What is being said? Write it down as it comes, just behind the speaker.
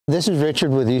This is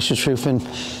Richard with Eustace Roofing.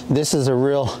 This is a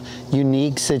real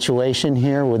unique situation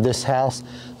here with this house.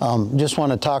 Just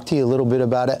want to talk to you a little bit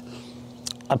about it.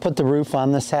 I put the roof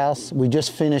on this house. We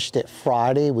just finished it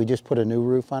Friday. We just put a new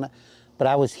roof on it. But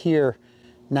I was here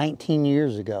 19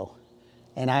 years ago,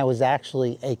 and I was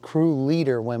actually a crew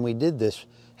leader when we did this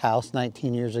house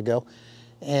 19 years ago.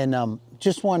 And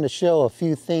just wanted to show a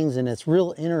few things, and it's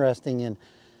real interesting, and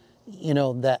you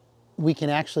know, that we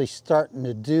can actually start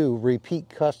to do repeat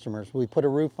customers. We put a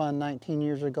roof on 19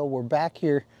 years ago. We're back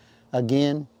here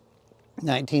again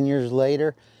 19 years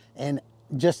later, and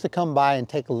just to come by and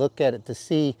take a look at it to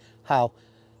see how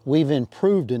we've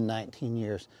improved in 19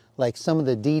 years. Like some of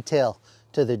the detail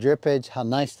to the drip edge, how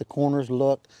nice the corners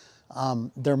look.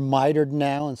 They're mitered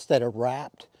now instead of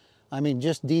wrapped. I mean,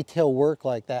 just detail work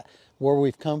like that, where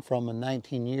we've come from in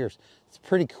 19 years. It's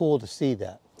pretty cool to see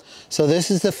that. So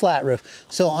this is the flat roof.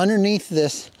 So underneath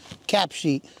this cap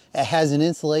sheet, it has an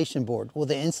insulation board. Well,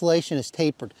 the insulation is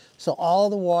tapered, so all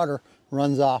the water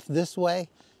runs off this way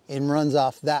and runs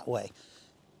off that way.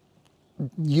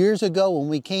 Years ago when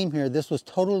we came here, this was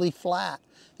totally flat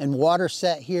and water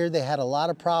set here. They had a lot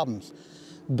of problems.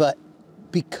 But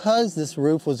because this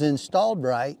roof was installed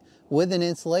right with an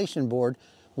insulation board,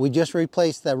 we just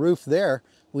replaced the roof there.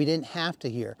 We didn't have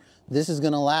to here. This is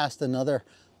going to last another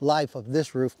life of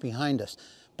this roof behind us,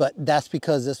 but that's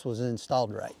because this was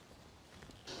installed right.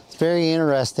 It's very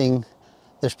interesting.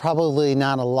 There's probably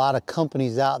not a lot of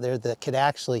companies out there that could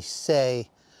actually say,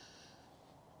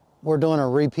 we're doing a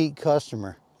repeat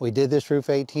customer. We did this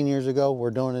roof 18 years ago. We're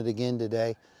doing it again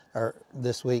today, or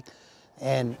this week.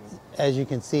 And as you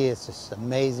can see, it's just an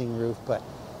amazing roof, but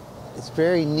it's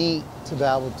very neat to be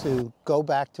able to go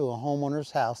back to a homeowner's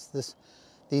house.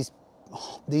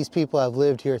 These people have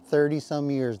lived here 30 some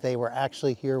years. They were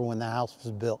actually here when the house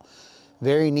was built.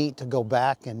 Very neat to go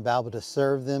back and be able to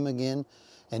serve them again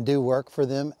and do work for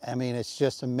them. I mean, it's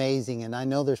just amazing. And I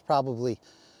know there's probably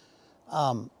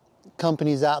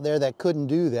companies out there that couldn't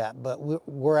do that, but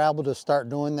we're able to start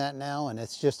doing that now, and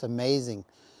it's just amazing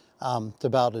to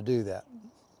be able to do that.